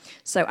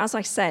So as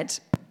I said,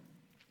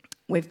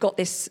 we've got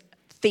this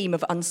theme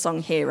of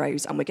unsung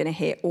heroes, and we're going to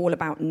hear all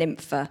about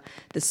Nympha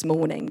this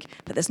morning.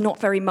 But there's not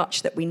very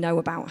much that we know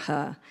about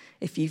her.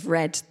 If you've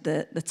read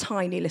the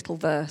tiny little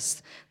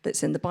verse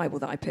that's in the Bible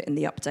that I put in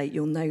the update,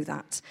 you'll know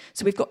that.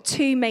 So we've got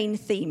two main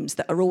themes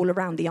that are all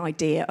around the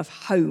idea of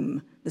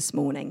home this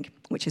morning,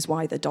 which is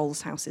why the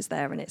doll's house is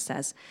there, and it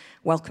says,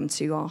 "Welcome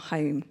to our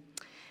home."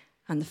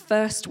 And the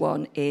first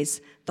one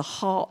is the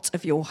heart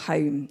of your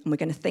home. And we're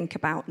going to think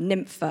about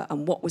Nympha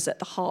and what was at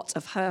the heart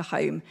of her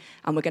home.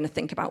 And we're going to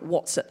think about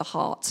what's at the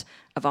heart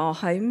of our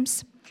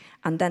homes.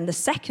 And then the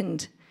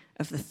second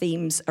of the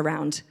themes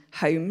around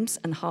homes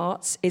and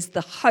hearts is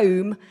the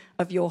home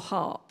of your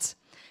heart.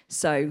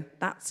 So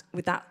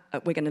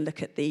we're going to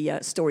look at the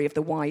story of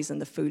the wise and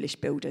the foolish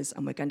builders.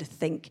 And we're going to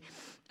think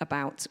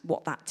about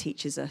what that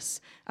teaches us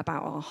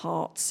about our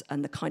hearts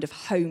and the kind of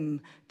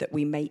home that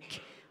we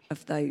make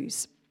of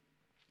those.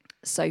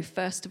 So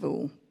first of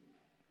all,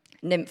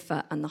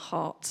 Nympha and the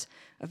heart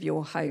of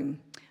your home.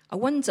 I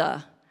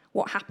wonder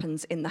what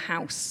happens in the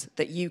house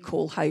that you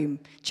call home.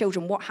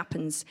 Children, what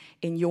happens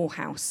in your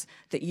house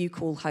that you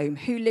call home?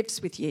 Who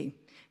lives with you?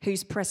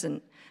 Who's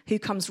present? Who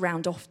comes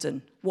round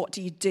often? What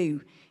do you do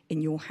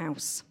in your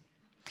house?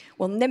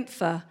 Well,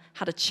 Nympha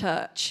had a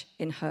church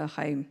in her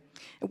home.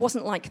 It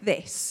wasn't like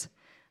this,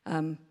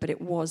 but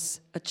it was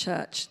a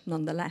church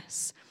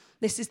nonetheless.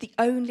 This is the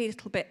only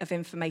little bit of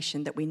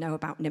information that we know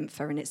about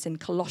Nympha, and it's in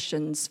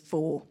Colossians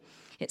 4.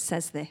 It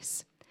says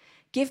this: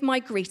 "Give my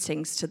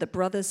greetings to the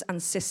brothers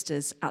and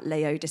sisters at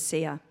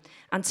Laodicea,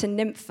 and to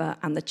Nympha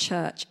and the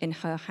church in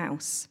her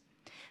house.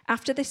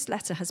 After this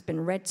letter has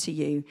been read to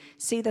you,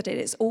 see that it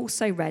is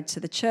also read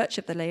to the church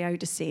of the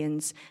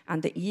Laodiceans,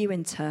 and that you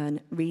in turn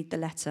read the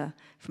letter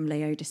from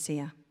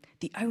Laodicea."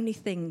 The only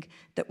thing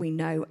that we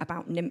know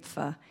about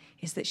Nympha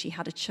is that she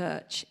had a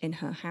church in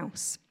her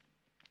house.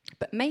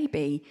 But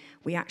maybe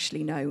we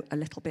actually know a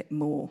little bit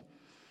more.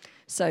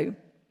 So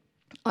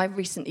I've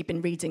recently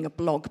been reading a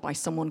blog by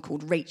someone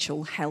called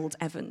Rachel Held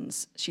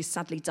Evans. She's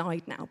sadly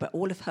died now, but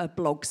all of her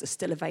blogs are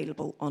still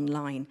available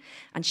online.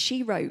 And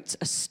she wrote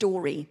a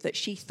story that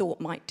she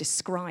thought might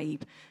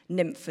describe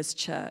Nympha's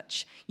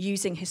church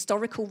using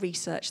historical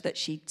research that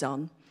she'd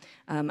done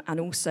and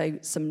also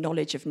some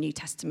knowledge of New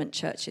Testament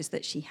churches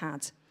that she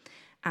had.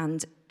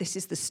 And this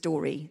is the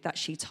story that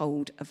she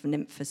told of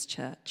Nympha's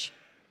church.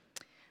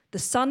 "The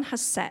sun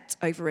has set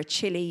over a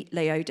chilly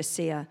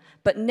Laodicea,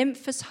 but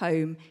Nympha's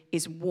home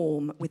is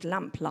warm with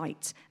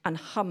lamplight and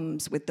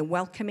hums with the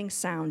welcoming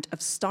sound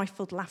of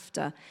stifled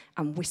laughter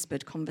and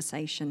whispered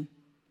conversation.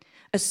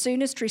 As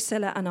soon as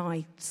Drusilla and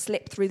I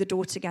slip through the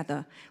door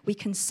together, we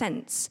can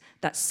sense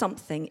that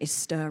something is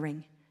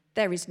stirring.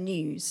 There is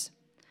news.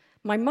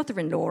 My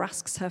mother-in-law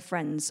asks her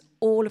friends,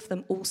 all of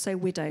them also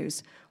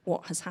widows,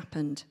 what has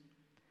happened.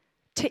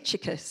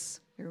 Tychicus,"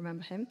 you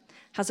remember him,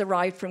 "has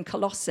arrived from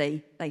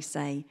Colossae, they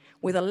say,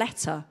 with a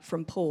letter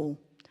from Paul.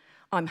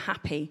 I'm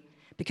happy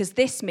because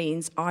this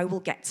means I will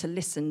get to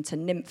listen to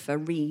Nympha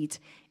read.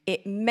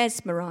 It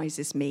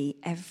mesmerizes me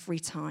every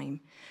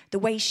time. The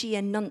way she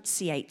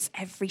enunciates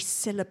every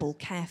syllable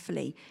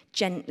carefully,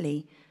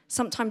 gently,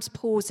 sometimes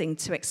pausing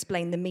to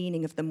explain the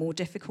meaning of the more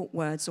difficult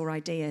words or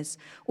ideas,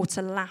 or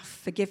to laugh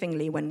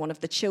forgivingly when one of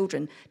the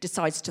children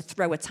decides to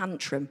throw a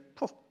tantrum.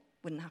 Oh,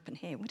 wouldn't happen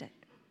here, would it?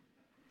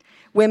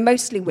 We're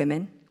mostly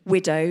women,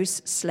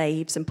 widows,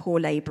 slaves, and poor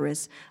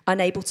labourers,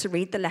 unable to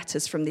read the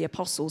letters from the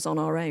apostles on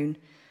our own,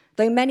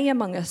 though many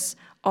among us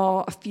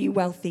are a few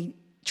wealthy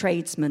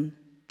tradesmen,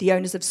 the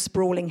owners of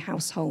sprawling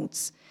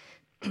households.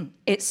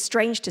 It's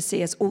strange to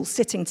see us all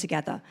sitting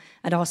together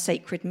at our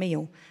sacred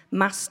meal,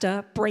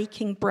 master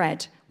breaking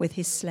bread with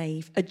his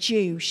slave, a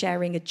Jew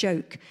sharing a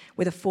joke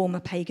with a former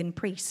pagan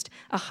priest,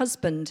 a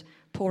husband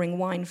pouring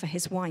wine for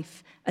his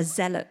wife, a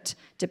zealot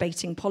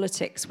debating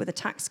politics with a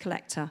tax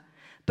collector.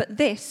 But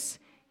this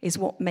is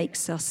what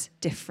makes us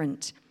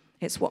different.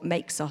 It's what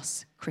makes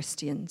us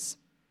Christians.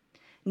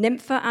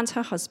 Nympha and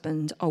her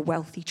husband are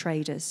wealthy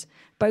traders,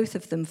 both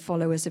of them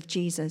followers of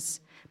Jesus.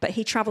 But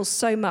he travels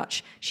so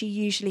much, she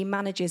usually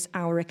manages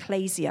our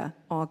ecclesia,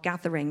 our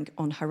gathering,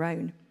 on her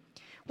own.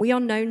 We are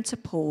known to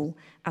Paul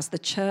as the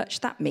church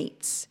that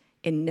meets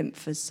in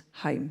Nympha's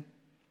home.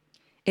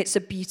 It's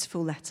a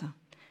beautiful letter,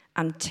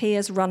 and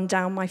tears run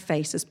down my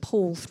face as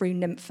Paul, through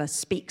Nympha,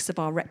 speaks of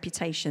our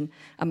reputation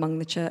among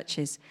the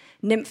churches.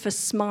 Nympha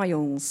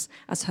smiles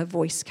as her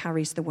voice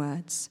carries the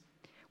words.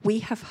 We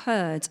have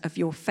heard of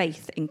your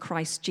faith in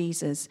Christ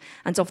Jesus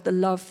and of the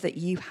love that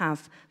you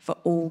have for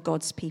all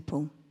God's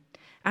people.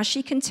 As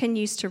she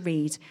continues to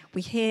read,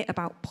 we hear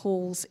about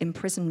Paul's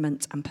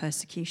imprisonment and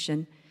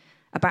persecution,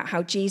 about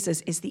how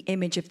Jesus is the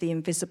image of the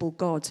invisible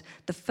God,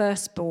 the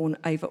firstborn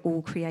over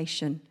all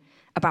creation,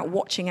 about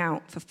watching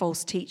out for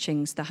false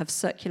teachings that have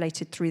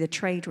circulated through the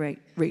trade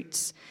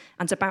routes,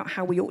 and about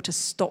how we ought to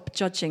stop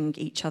judging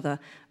each other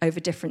over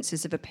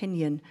differences of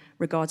opinion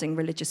regarding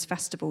religious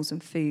festivals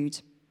and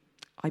food.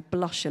 I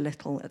blush a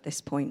little at this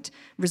point,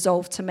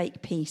 resolved to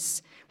make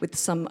peace with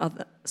some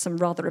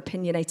rather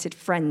opinionated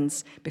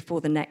friends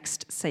before the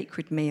next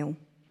sacred meal.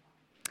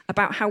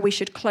 about how we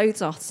should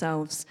clothe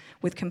ourselves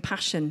with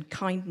compassion,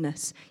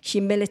 kindness,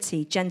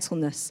 humility,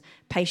 gentleness,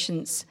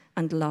 patience,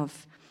 and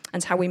love,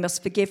 and how we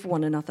must forgive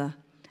one another,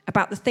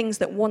 about the things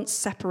that once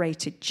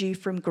separated Jew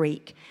from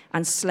Greek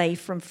and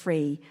slave from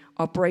free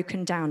are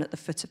broken down at the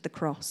foot of the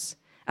cross,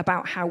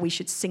 about how we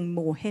should sing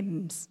more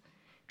hymns.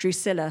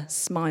 Drusilla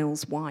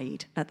smiles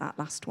wide at that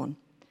last one.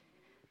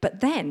 But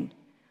then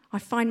I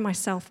find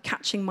myself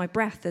catching my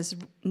breath as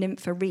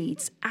Nympha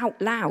reads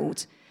out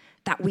loud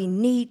that we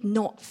need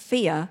not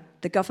fear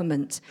the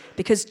government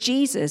because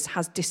Jesus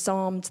has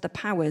disarmed the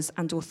powers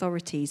and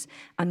authorities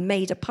and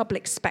made a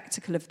public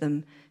spectacle of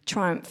them,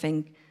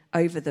 triumphing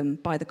over them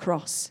by the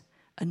cross.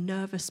 A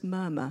nervous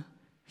murmur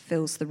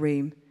fills the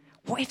room.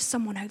 What if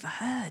someone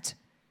overheard?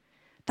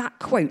 That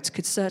quote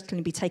could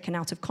certainly be taken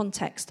out of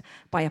context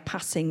by a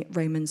passing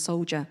Roman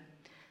soldier.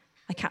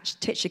 I catch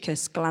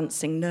Tychicus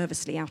glancing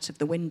nervously out of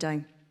the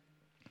window.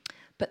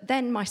 But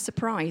then my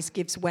surprise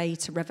gives way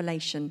to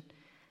revelation.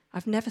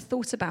 I've never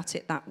thought about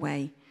it that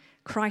way.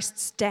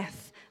 Christ's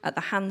death at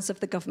the hands of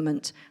the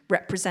government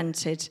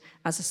represented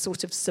as a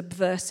sort of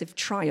subversive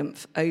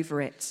triumph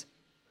over it.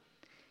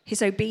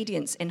 His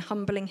obedience in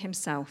humbling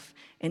himself,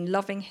 in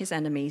loving his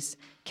enemies,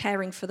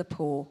 caring for the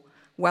poor,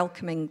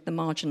 welcoming the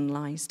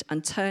marginalised,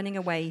 and turning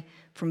away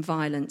from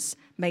violence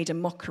made a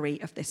mockery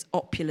of this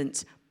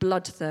opulent,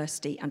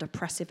 bloodthirsty, and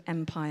oppressive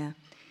empire.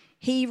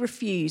 He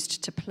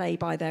refused to play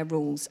by their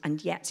rules,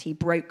 and yet he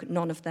broke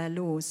none of their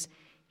laws.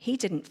 He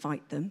didn't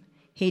fight them,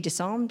 he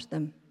disarmed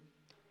them.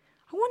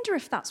 I wonder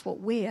if that's what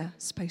we're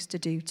supposed to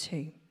do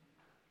too.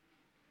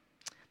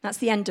 That's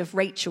the end of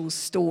Rachel's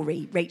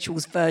story,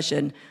 Rachel's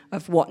version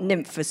of what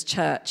Nympha's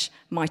church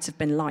might have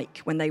been like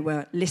when they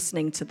were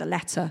listening to the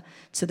letter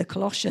to the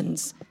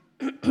Colossians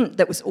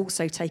that was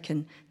also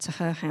taken to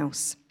her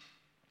house.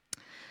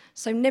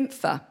 So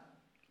Nympha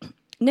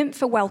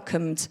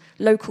welcomed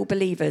local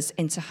believers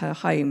into her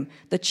home.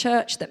 The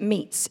church that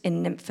meets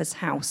in Nympha's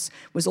house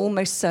was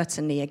almost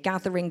certainly a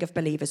gathering of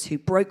believers who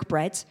broke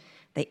bread.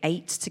 They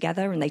ate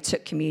together and they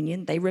took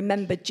communion. They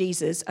remembered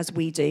Jesus, as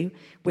we do,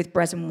 with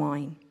bread and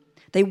wine.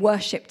 They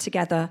worshipped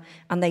together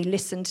and they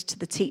listened to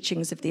the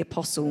teachings of the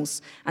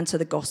apostles and to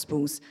the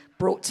gospels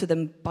brought to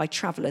them by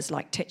travellers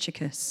like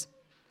Tychicus.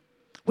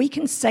 We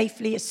can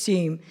safely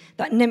assume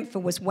that Nympha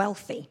was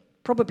wealthy,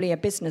 probably a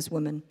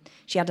businesswoman.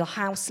 She had a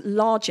house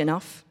large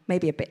enough,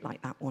 maybe a bit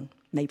like that one,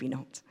 maybe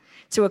not,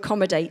 to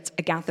accommodate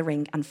a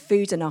gathering and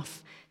food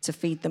enough to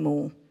feed them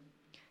all.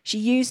 She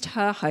used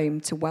her home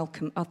to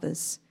welcome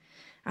others.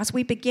 As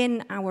we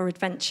begin our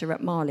adventure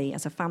at Marley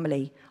as a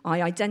family,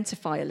 I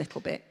identify a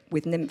little bit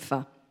with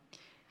Nympha.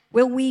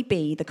 Will we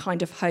be the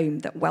kind of home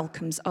that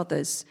welcomes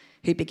others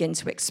who begin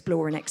to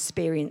explore and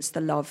experience the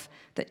love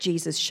that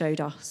Jesus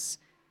showed us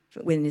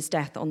in his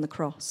death on the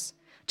cross?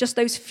 Just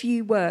those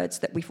few words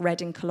that we've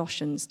read in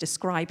Colossians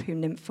describe who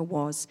Nympha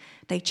was.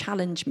 They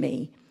challenge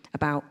me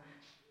about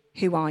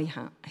who I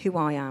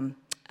am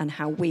and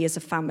how we as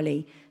a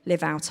family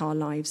live out our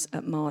lives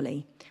at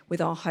Marley,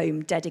 with our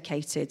home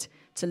dedicated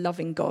to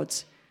loving God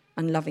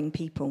and loving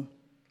people.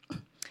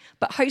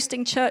 But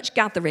hosting church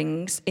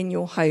gatherings in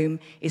your home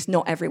is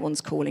not everyone's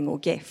calling or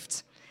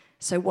gift.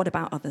 So what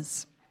about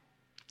others?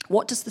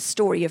 What does the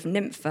story of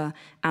Nympha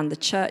and the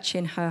church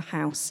in her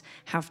house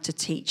have to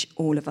teach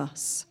all of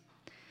us?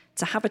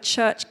 To have a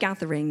church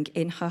gathering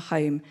in her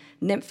home,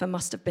 Nympha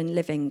must have been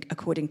living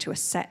according to a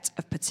set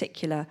of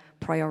particular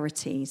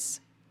priorities.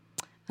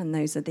 And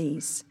those are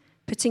these: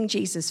 putting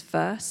Jesus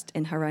first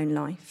in her own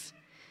life,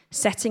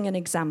 setting an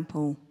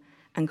example,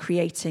 and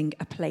creating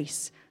a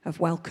place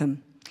of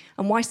welcome.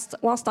 And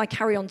whilst I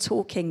carry on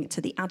talking to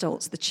the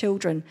adults, the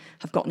children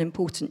have got an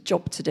important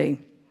job to do.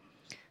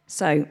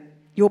 So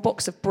your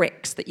box of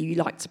bricks that you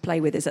like to play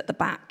with is at the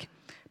back,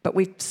 but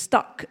we've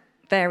stuck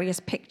various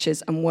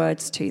pictures and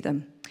words to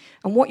them.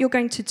 And what you're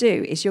going to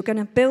do is you're going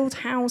to build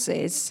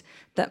houses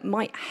that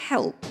might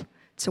help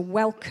to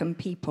welcome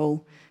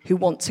people who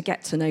want to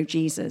get to know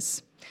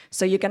Jesus.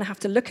 So you're going to have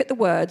to look at the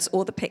words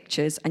or the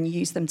pictures and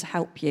use them to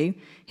help you.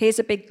 Here's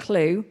a big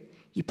clue.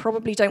 You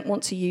probably don't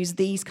want to use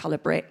these colour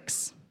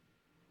bricks.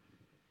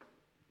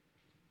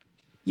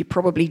 You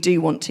probably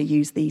do want to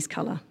use these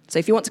colour. So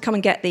if you want to come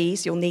and get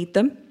these, you'll need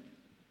them.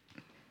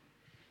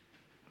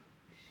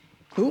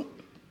 Cool.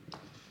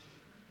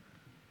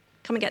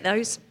 Come and get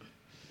those.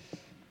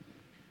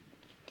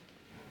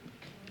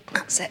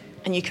 That's it.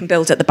 And you can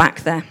build at the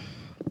back there.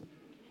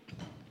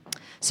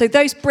 So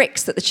those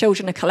bricks that the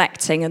children are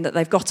collecting and that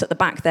they've got at the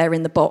back there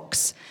in the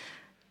box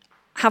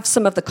have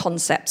some of the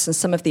concepts and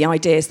some of the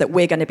ideas that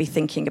we're going to be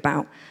thinking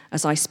about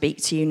as I speak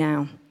to you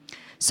now.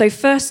 So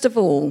first of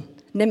all,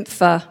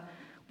 Nympha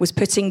was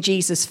putting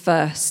Jesus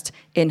first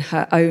in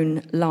her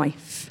own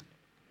life.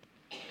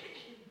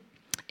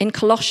 In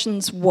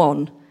Colossians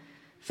 1,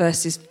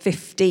 verses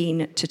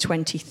 15 to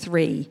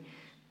 23,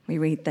 we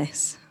read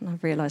this. And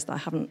I've realised that I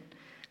haven't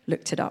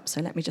looked it up,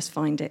 so let me just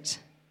find it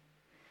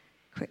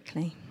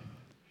quickly.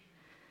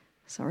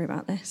 Sorry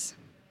about this.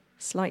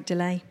 Slight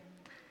delay.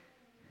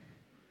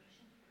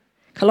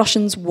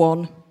 Colossians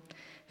 1,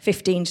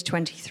 15 to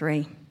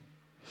 23.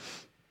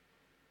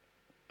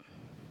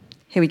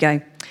 Here we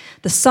go.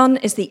 The Son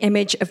is the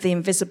image of the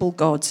invisible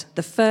God,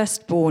 the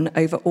firstborn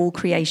over all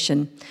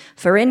creation.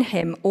 For in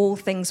him all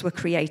things were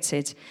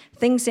created,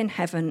 things in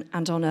heaven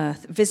and on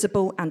earth,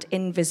 visible and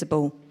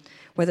invisible,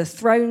 whether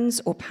thrones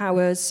or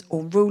powers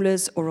or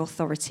rulers or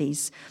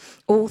authorities.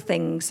 All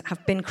things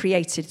have been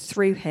created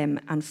through him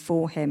and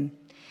for him.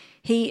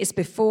 He is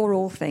before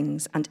all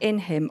things, and in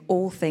him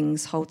all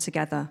things hold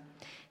together.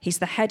 He's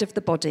the head of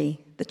the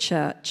body, the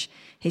church.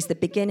 He's the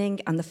beginning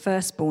and the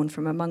firstborn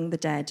from among the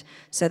dead,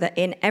 so that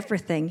in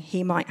everything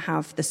he might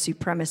have the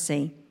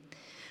supremacy.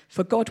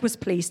 For God was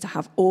pleased to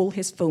have all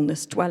his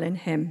fullness dwell in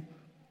him,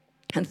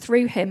 and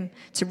through him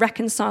to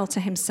reconcile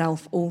to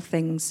himself all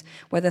things,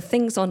 whether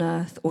things on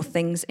earth or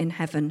things in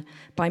heaven,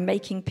 by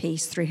making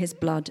peace through his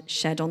blood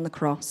shed on the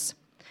cross.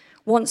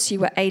 Once you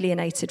were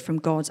alienated from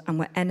God and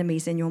were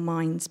enemies in your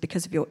minds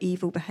because of your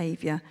evil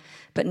behavior,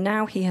 but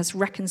now he has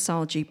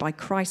reconciled you by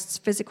Christ's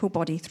physical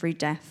body through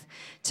death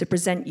to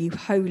present you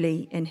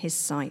holy in his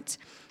sight,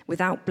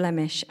 without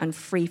blemish and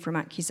free from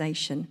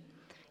accusation.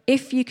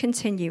 If you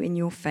continue in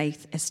your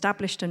faith,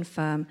 established and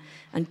firm,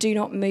 and do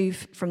not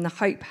move from the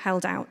hope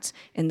held out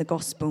in the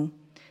gospel.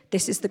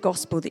 This is the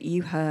gospel that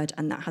you heard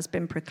and that has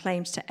been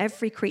proclaimed to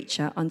every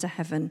creature under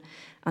heaven,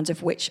 and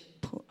of which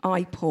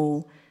I,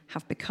 Paul,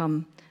 have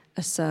become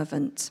a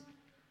servant.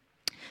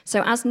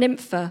 So as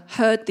Nympha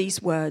heard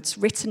these words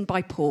written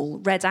by Paul,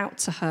 read out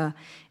to her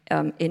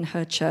in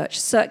her church,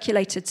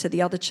 circulated to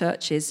the other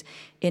churches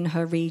in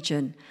her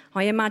region,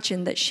 I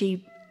imagine that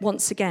she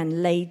once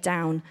again laid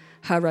down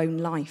her own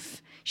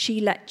life.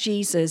 She let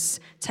Jesus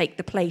take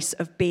the place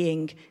of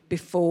being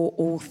before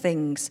all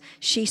things.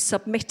 She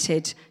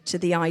submitted to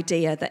the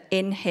idea that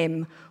in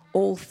him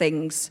all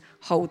things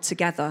hold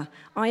together.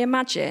 I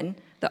imagine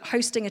that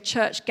hosting a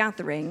church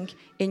gathering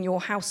in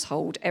your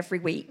household every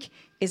week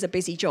is a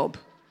busy job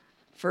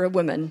for a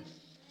woman.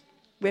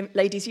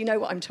 Ladies, you know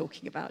what I'm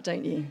talking about,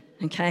 don't you?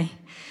 Okay.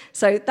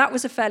 So that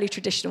was a fairly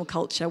traditional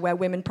culture where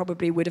women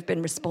probably would have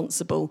been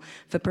responsible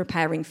for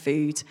preparing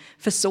food,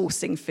 for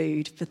sourcing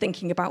food, for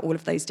thinking about all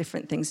of those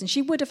different things. And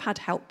she would have had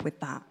help with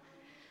that.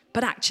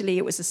 But actually,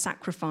 it was a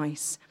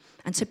sacrifice.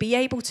 And to be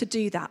able to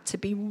do that, to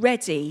be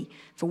ready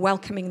for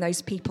welcoming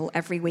those people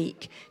every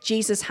week,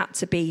 Jesus had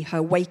to be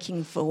her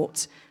waking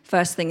thought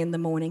first thing in the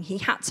morning. He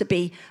had to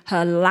be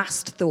her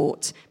last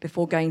thought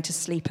before going to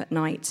sleep at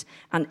night,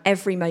 and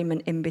every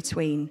moment in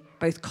between,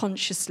 both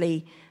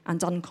consciously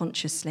and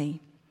unconsciously.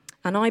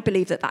 And I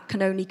believe that that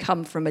can only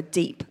come from a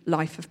deep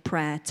life of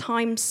prayer,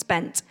 time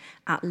spent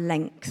at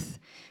length,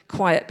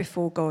 quiet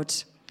before God,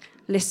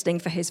 listening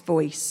for his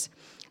voice,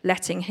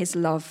 letting his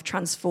love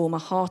transform a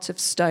heart of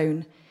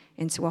stone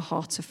into a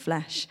heart of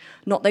flesh.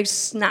 Not those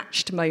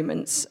snatched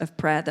moments of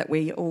prayer that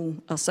we all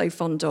are so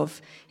fond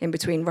of in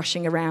between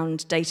rushing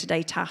around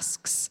day-to-day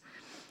tasks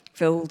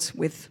filled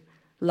with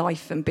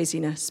life and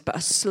busyness, but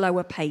a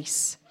slower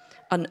pace,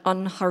 an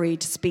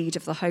unhurried speed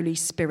of the Holy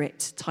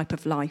Spirit type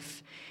of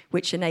life,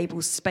 which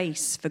enables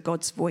space for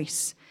God's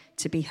voice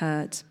to be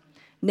heard.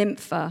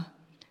 Nympha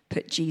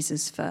put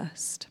Jesus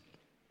first.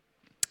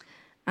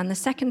 And the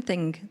second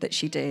thing that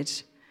she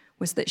did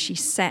was that she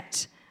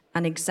set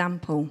an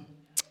example.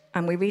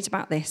 And we read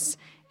about this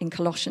in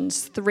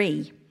Colossians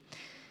 3.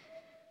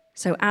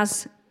 So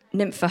as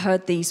Nympha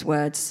heard these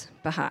words,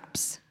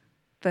 perhaps,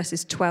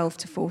 verses 12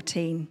 to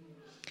 14,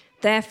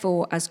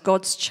 therefore, as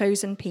God's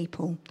chosen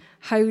people,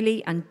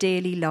 holy and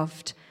dearly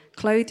loved,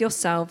 clothe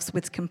yourselves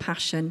with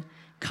compassion,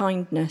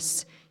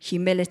 kindness,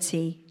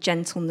 humility,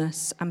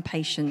 gentleness, and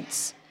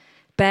patience.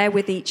 Bear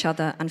with each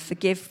other and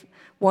forgive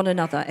one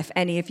another if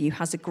any of you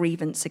has a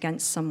grievance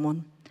against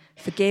someone.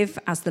 Forgive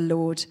as the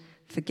Lord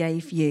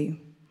forgave you.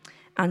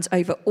 And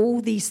over all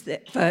these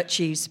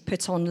virtues,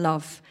 put on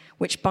love,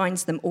 which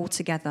binds them all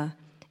together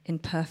in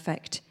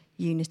perfect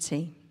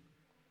unity.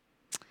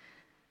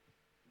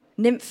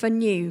 Nympha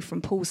knew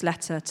from Paul's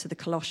letter to the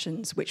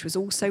Colossians, which was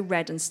also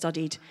read and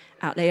studied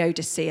at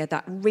Laodicea,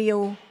 that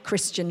real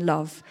Christian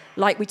love,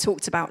 like we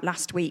talked about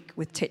last week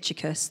with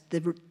Tychicus,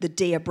 the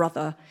dear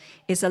brother,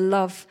 is a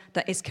love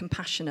that is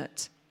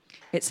compassionate.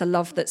 It's a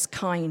love that's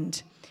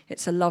kind.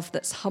 It's a love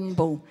that's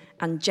humble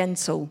and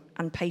gentle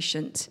and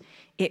patient.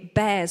 It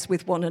bears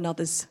with one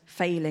another's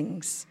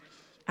failings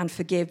and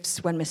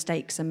forgives when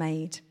mistakes are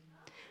made.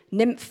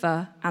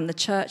 Nympha and the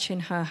church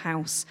in her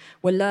house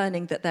were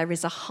learning that there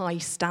is a high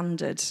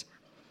standard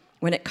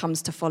when it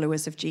comes to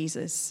followers of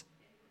Jesus.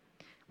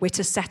 We're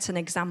to set an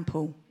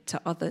example to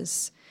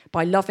others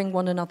by loving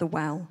one another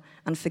well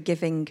and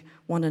forgiving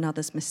one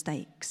another's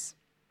mistakes.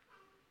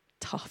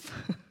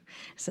 Tough.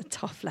 It's a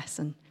tough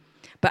lesson.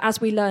 But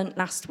as we learned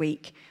last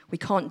week, we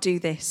can't do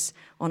this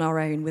on our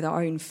own with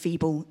our own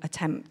feeble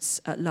attempts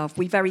at love.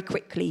 We very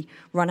quickly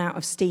run out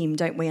of steam,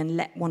 don't we, and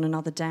let one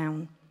another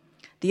down.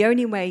 The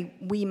only way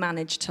we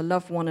manage to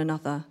love one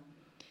another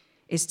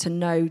is to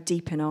know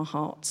deep in our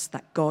hearts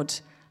that God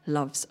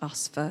loves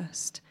us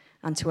first,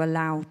 and to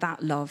allow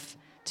that love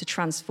to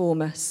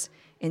transform us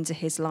into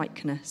his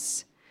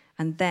likeness.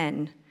 And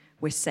then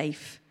we're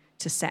safe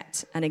to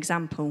set an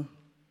example.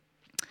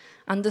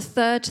 And the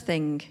third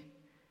thing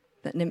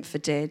that Nympha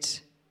did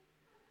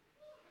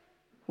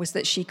was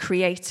that she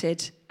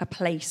created a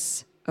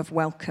place of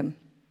welcome.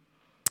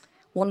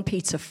 1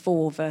 Peter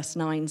 4 verse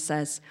 9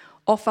 says,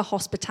 "Offer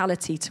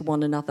hospitality to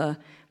one another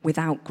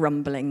without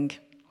grumbling."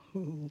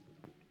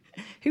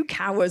 Who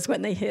cowers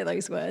when they hear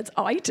those words?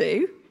 I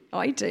do,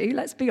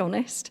 let's be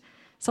honest.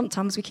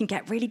 Sometimes we can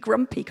get really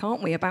grumpy,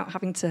 can't we, about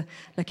having to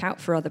look out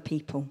for other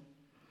people.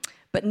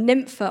 But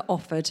Nympha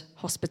offered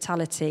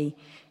hospitality,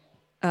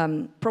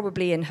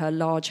 probably in her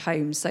large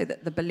home, so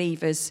that the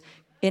believers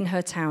in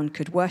her town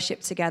could worship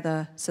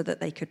together, so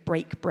that they could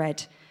break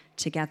bread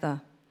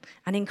together.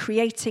 And in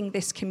creating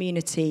this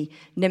community,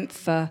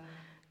 Nympha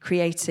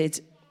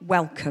created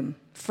welcome,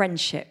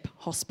 friendship,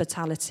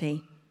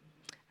 hospitality.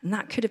 And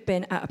that could have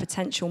been at a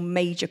potential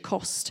major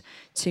cost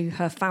to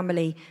her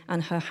family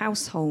and her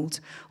household.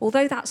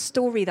 Although that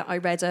story that I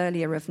read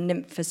earlier of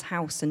Nympha's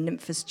house and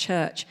Nympha's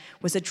church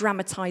was a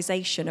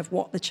dramatization of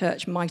what the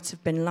church might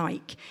have been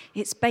like,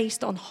 it's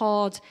based on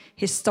hard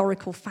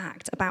historical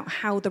fact about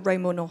how the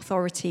Roman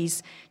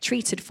authorities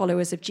treated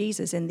followers of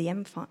Jesus in the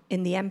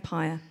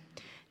empire.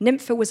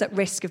 Nympha was at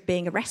risk of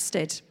being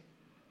arrested.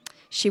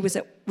 She was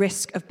at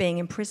risk of being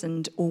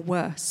imprisoned or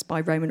worse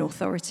by Roman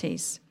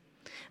authorities.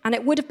 And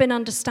it would have been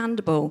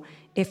understandable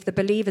if the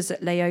believers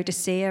at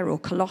Laodicea or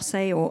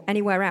Colossae or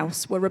anywhere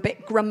else were a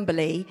bit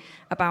grumbly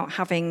about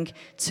having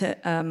to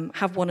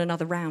have one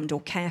another round or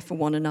care for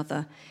one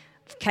another,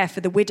 care for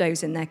the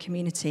widows in their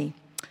community.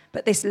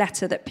 But this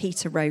letter that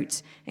Peter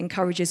wrote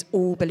encourages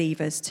all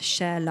believers to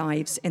share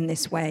lives in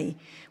this way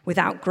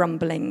without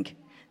grumbling,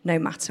 no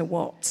matter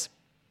what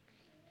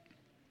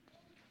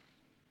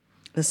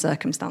the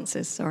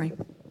circumstances. Sorry.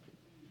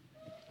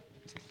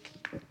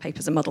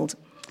 Papers are muddled.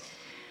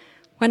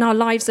 When our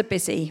lives are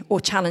busy or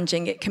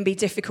challenging, it can be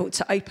difficult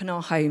to open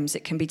our homes.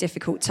 It can be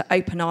difficult to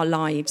open our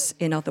lives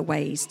in other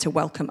ways, to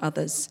welcome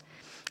others.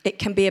 It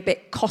can be a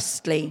bit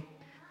costly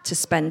to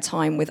spend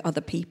time with other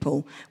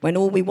people when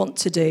all we want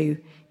to do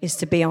is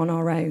to be on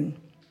our own.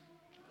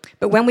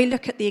 But when we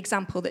look at the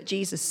example that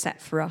Jesus set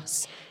for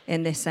us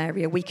in this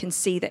area, we can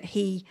see that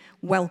he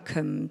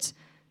welcomed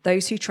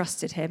those who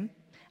trusted him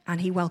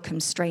and he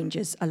welcomed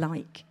strangers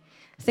alike.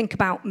 Think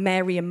about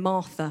Mary and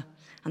Martha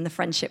and the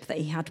friendship that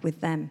he had with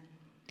them.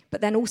 But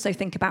then also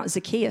think about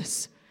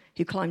Zacchaeus,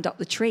 who climbed up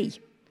the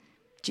tree.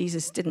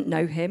 Jesus didn't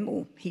know him,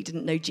 or he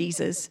didn't know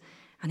Jesus,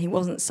 and he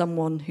wasn't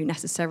someone who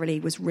necessarily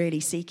was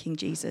really seeking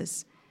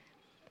Jesus.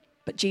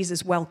 But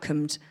Jesus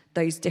welcomed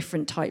those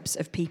different types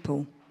of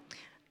people.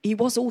 He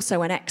was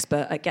also an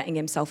expert at getting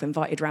himself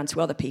invited around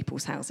to other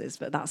people's houses,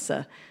 but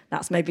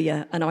that's maybe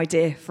an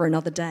idea for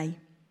another day.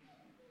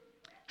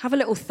 Have a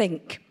little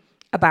think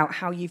about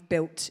how you've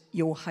built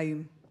your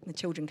home. The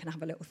children can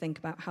have a little think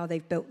about how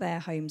they've built their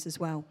homes as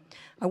well.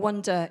 I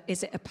wonder,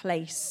 is it a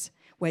place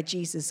where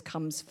Jesus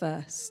comes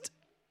first?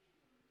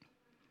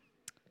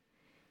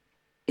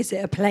 Is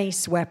it a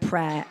place where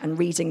prayer and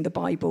reading the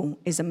Bible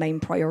is a main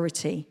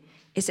priority?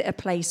 Is it a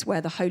place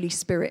where the Holy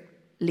Spirit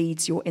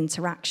leads your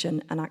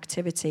interaction and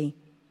activity?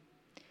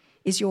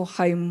 Is your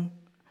home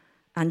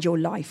and your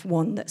life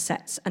one that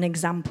sets an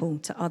example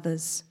to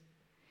others?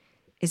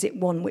 Is it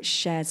one which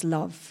shares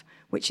love,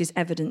 which is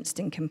evidenced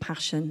in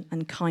compassion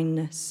and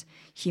kindness,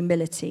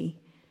 humility,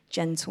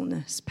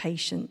 gentleness,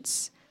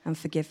 patience, and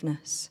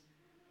forgiveness?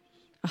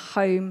 A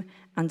home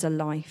and a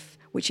life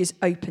which is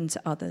open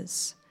to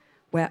others,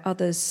 where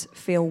others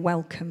feel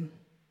welcome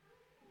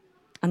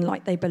and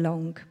like they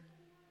belong.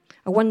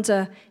 I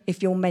wonder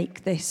if you'll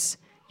make this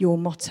your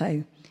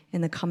motto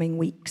in the coming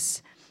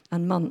weeks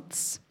and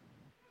months.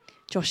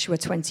 Joshua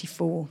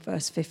 24,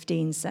 verse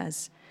 15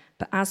 says,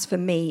 "But as for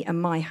me and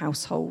my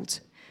household,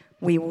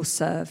 we will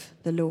serve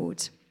the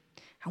Lord."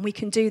 And we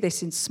can do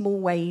this in small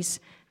ways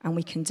and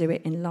we can do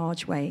it in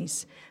large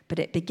ways, but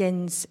it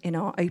begins in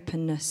our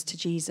openness to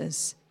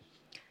Jesus.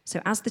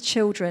 So as the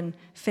children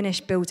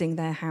finish building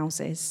their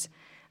houses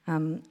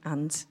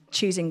and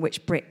choosing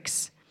which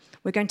bricks,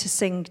 we're going to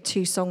sing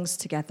 2 songs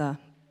together.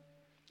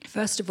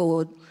 First of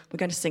all, we're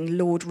going to sing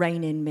 "Lord,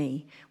 Reign in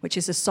Me," which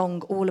is a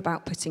song all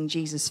about putting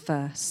Jesus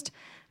first.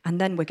 And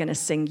then we're going to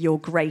sing "Your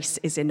Grace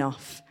is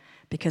Enough,"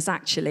 because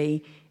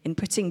actually, in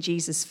putting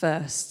Jesus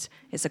first,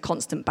 it's a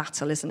constant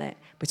battle, isn't it,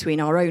 between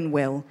our own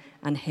will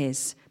and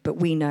his. But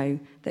we know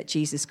that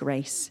Jesus'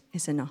 grace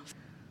is enough.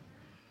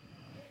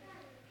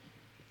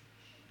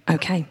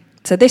 Okay,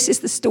 so this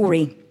is the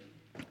story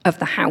of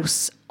the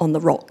house on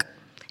the rock.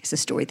 It's a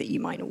story that you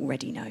might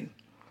already know.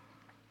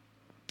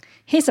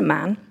 Here's a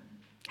man.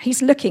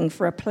 He's looking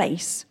for a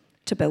place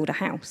to build a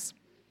house.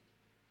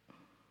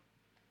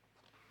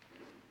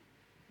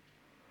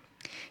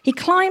 He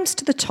climbs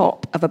to the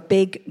top of a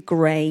big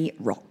grey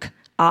rock.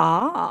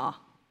 "Ah,"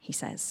 he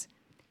says,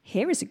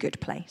 "here is a good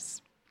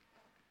place."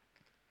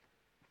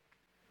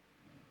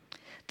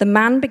 The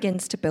man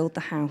begins to build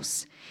the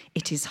house.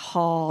 It is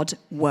hard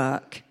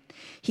work.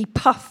 He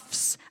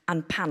puffs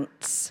and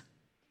pants.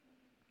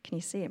 Can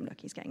you see him?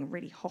 Look, he's getting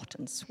really hot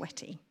and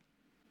sweaty.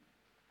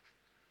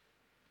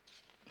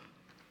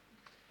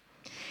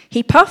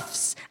 He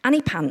puffs and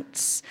he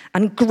pants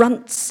and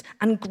grunts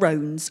and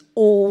groans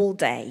all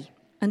day.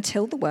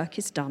 until the work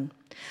is done.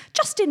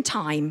 Just in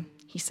time,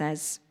 he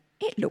says,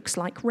 it looks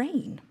like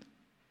rain.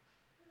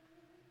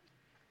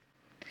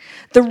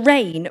 The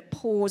rain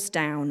pours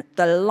down,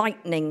 the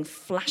lightning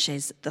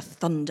flashes, the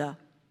thunder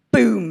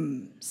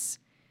booms.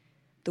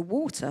 The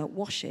water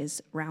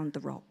washes round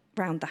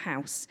the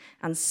house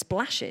and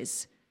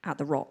splashes at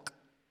the rock.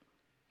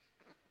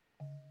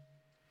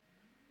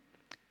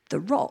 The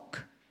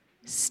rock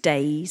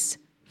stays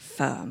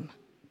firm.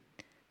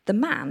 The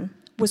man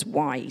was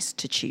wise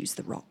to choose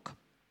the rock.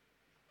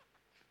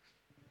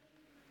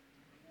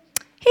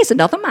 Here's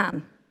another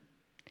man.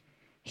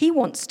 He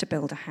wants to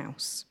build a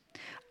house.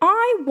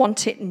 I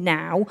want it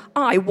now.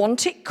 I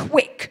want it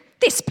quick.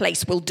 This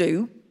place will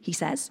do, he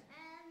says.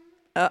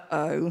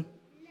 Uh-oh.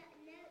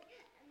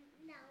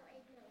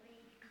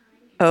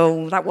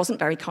 Oh, that wasn't a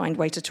very kind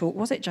way to talk,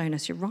 was it,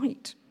 Jonas? You're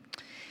right.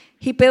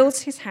 He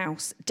builds his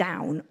house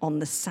down on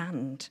the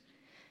sand.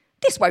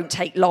 This won't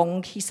take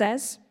long, he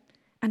says,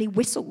 and he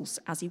whistles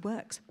as he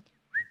works.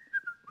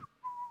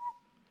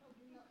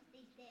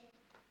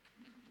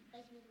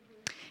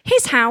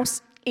 His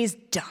house is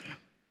done.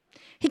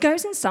 He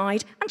goes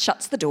inside and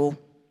shuts the door.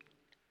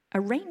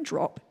 A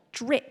raindrop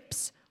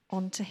drips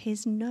onto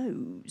his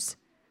nose.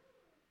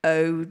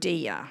 Oh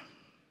dear.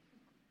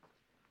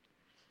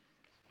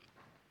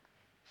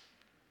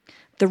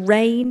 The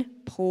rain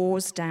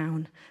pours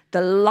down,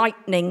 the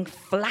lightning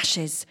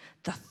flashes,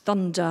 the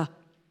thunder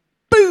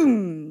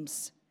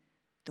booms.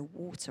 The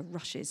water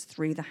rushes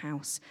through the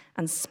house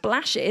and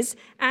splashes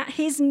at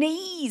his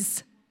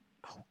knees.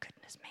 Oh,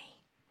 goodness me.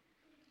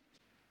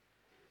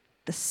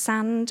 The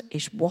sand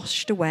is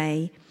washed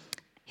away.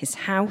 His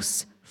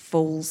house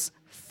falls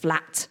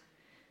flat.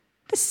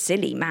 The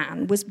silly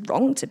man was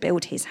wrong to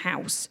build his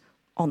house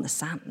on the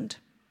sand.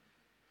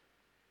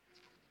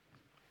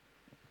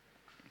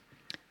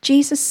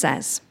 Jesus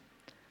says,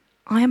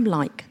 I am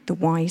like the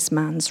wise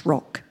man's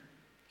rock.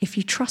 If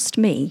you trust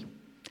me,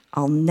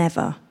 I'll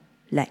never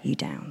let you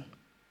down.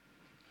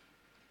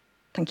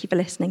 Thank you for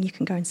listening. You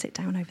can go and sit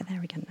down over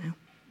there again now.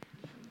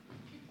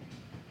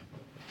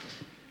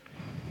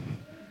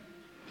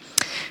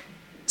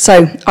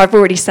 So I've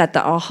already said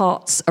that our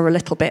hearts are a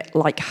little bit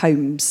like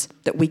homes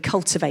that we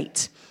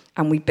cultivate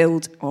and we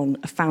build on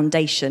a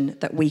foundation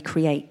that we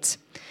create.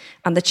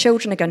 And the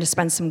children are going to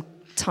spend some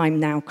time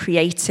now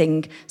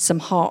creating some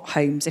heart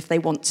homes if they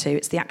want to.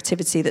 It's the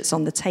activity that's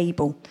on the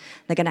table.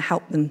 They're going to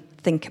help them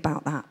think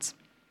about that.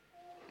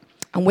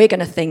 And we're going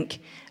to think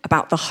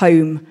about the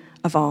home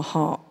of our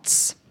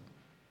hearts.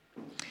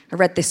 I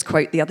read this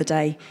quote the other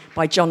day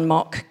by John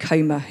Mark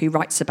Comer, who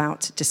writes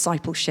about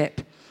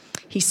discipleship.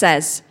 He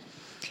says,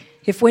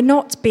 if we're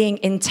not being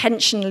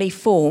intentionally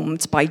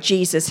formed by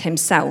Jesus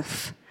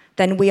himself,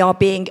 then we are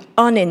being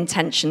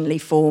unintentionally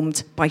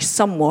formed by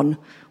someone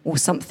or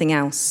something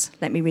else.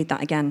 Let me read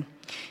that again.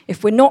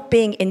 If we're not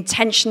being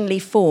intentionally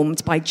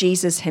formed by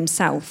Jesus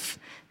himself,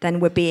 then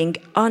we're being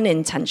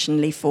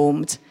unintentionally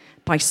formed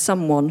by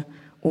someone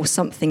or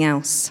something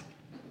else.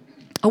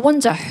 I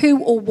wonder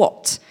who or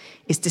what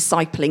is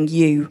discipling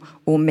you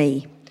or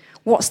me?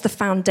 What's the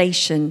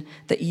foundation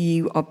that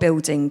you are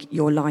building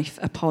your life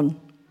upon?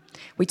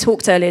 We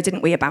talked earlier,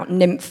 didn't we, about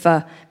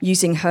Nympha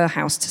using her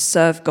house to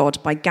serve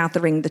God by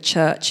gathering the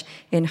church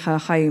in her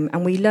home.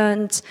 And we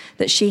learned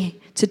that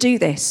to do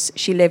this,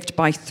 she lived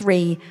by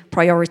 3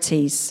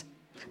 priorities.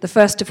 The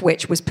first of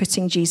which was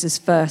putting Jesus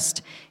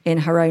first in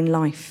her own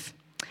life.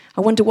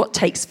 I wonder what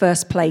takes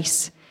first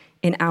place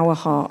in our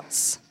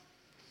hearts.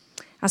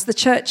 As the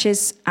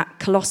churches at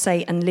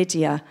Colossae and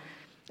Laodicea,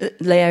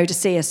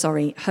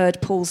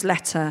 heard Paul's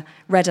letter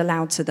read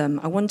aloud to them,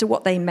 I wonder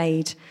what they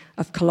made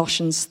of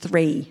Colossians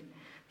 3,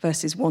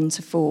 verses 1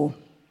 to 4.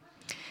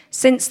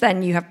 Since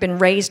then you have been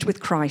raised with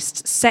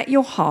Christ. Set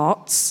your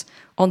hearts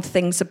on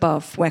things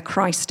above, where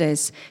Christ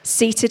is,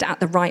 seated at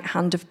the right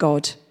hand of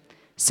God.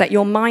 Set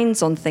your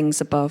minds on things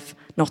above,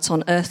 not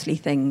on earthly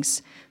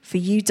things. For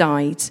you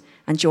died,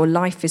 and your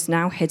life is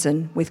now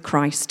hidden with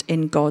Christ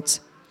in God.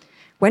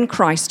 When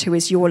Christ, who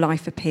is your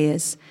life,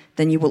 appears,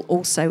 then you will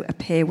also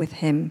appear with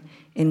him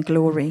in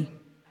glory.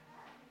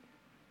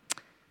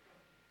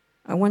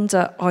 I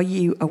wonder, are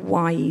you a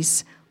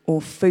wise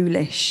or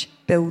foolish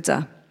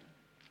builder?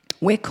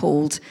 We're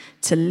called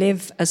to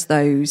live as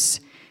those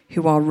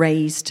who are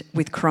raised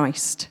with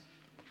Christ.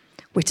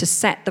 We're to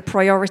set the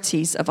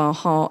priorities of our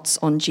hearts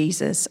on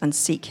Jesus and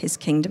seek his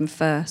kingdom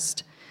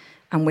first.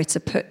 And we're to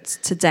put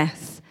to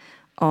death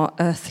our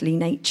earthly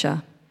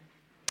nature.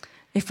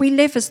 If we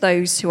live as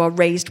those who are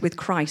raised with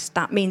Christ,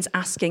 that means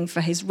asking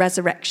for his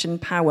resurrection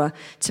power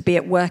to be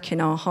at work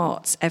in our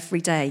hearts every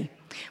day.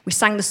 We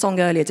sang the song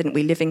earlier, didn't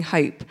we, Living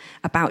Hope,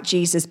 about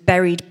Jesus'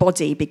 buried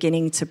body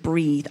beginning to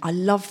breathe. I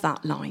love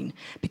that line,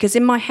 because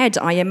in my head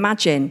I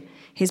imagine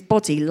his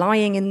body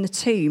lying in the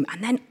tomb,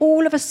 and then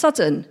all of a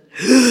sudden,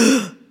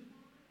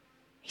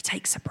 he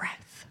takes a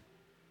breath.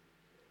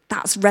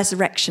 That's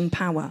resurrection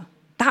power.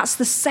 That's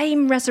the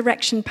same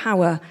resurrection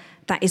power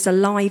that is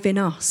alive in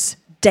us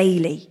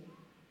daily.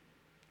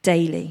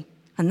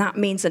 And that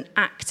means an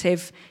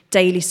active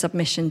daily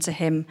submission to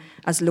him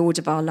as Lord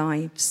of our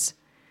lives.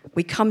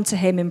 We come to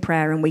him in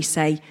prayer and we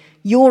say,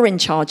 you're in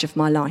charge of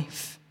my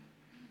life,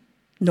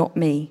 not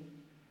me.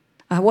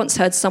 I once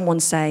heard someone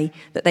say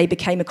that they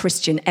became a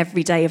Christian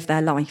every day of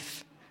their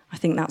life. I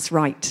think that's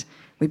right.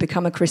 We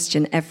become a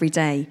Christian every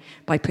day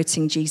by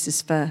putting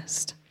Jesus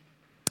first.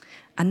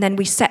 And then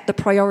we set the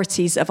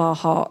priorities of our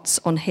hearts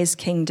on his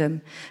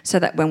kingdom so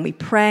that when we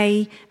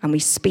pray and we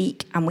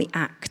speak and we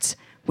act,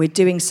 we're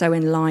doing so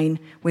in line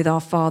with our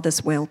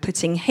Father's will,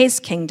 putting his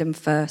kingdom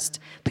first,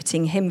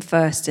 putting him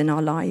first in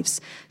our lives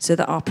so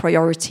that our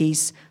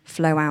priorities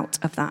flow out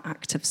of that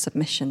act of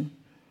submission.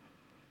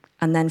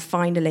 And then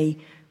finally,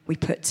 we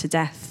put to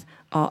death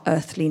our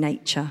earthly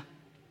nature.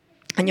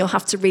 And you'll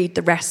have to read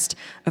the rest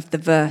of the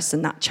verse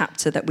and that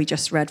chapter that we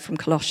just read from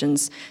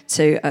Colossians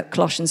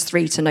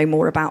 3 to know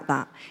more about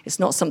that. It's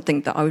not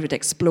something that I would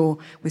explore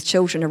with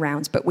children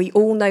around, but we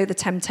all know the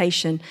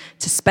temptation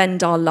to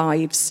spend our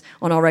lives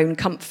on our own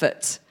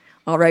comfort,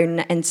 our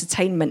own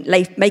entertainment,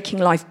 making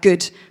life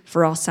good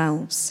for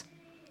ourselves.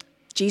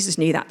 Jesus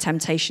knew that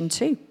temptation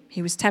too.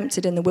 He was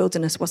tempted in the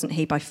wilderness, wasn't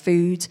he, by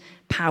food,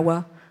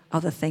 power,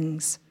 other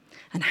things.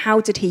 And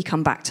how did he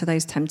come back to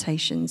those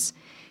temptations?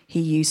 He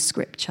used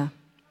scripture.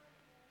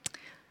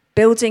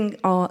 Building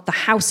the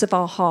house of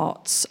our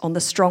hearts on the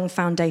strong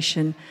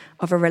foundation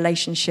of a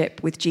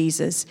relationship with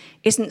Jesus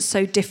isn't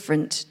so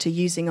different to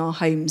using our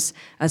homes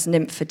as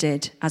Nympha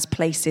did, as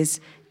places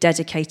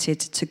dedicated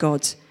to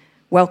God,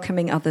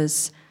 welcoming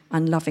others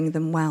and loving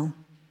them well.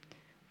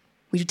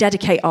 We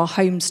dedicate our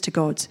homes to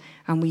God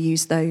and we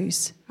use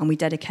those, and we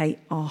dedicate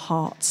our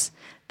hearts,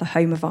 the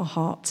home of our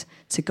heart,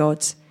 to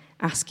God,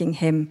 asking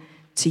him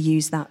to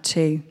use that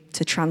too,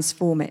 to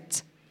transform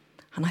it.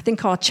 And I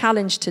think our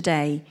challenge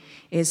today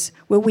is,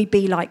 will we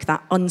be like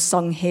that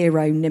unsung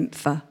hero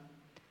Nympha,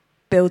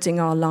 building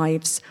our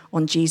lives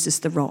on Jesus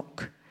the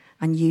rock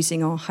and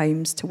using our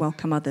homes to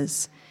welcome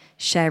others,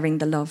 sharing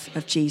the love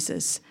of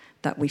Jesus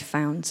that we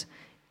found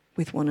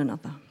with one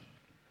another.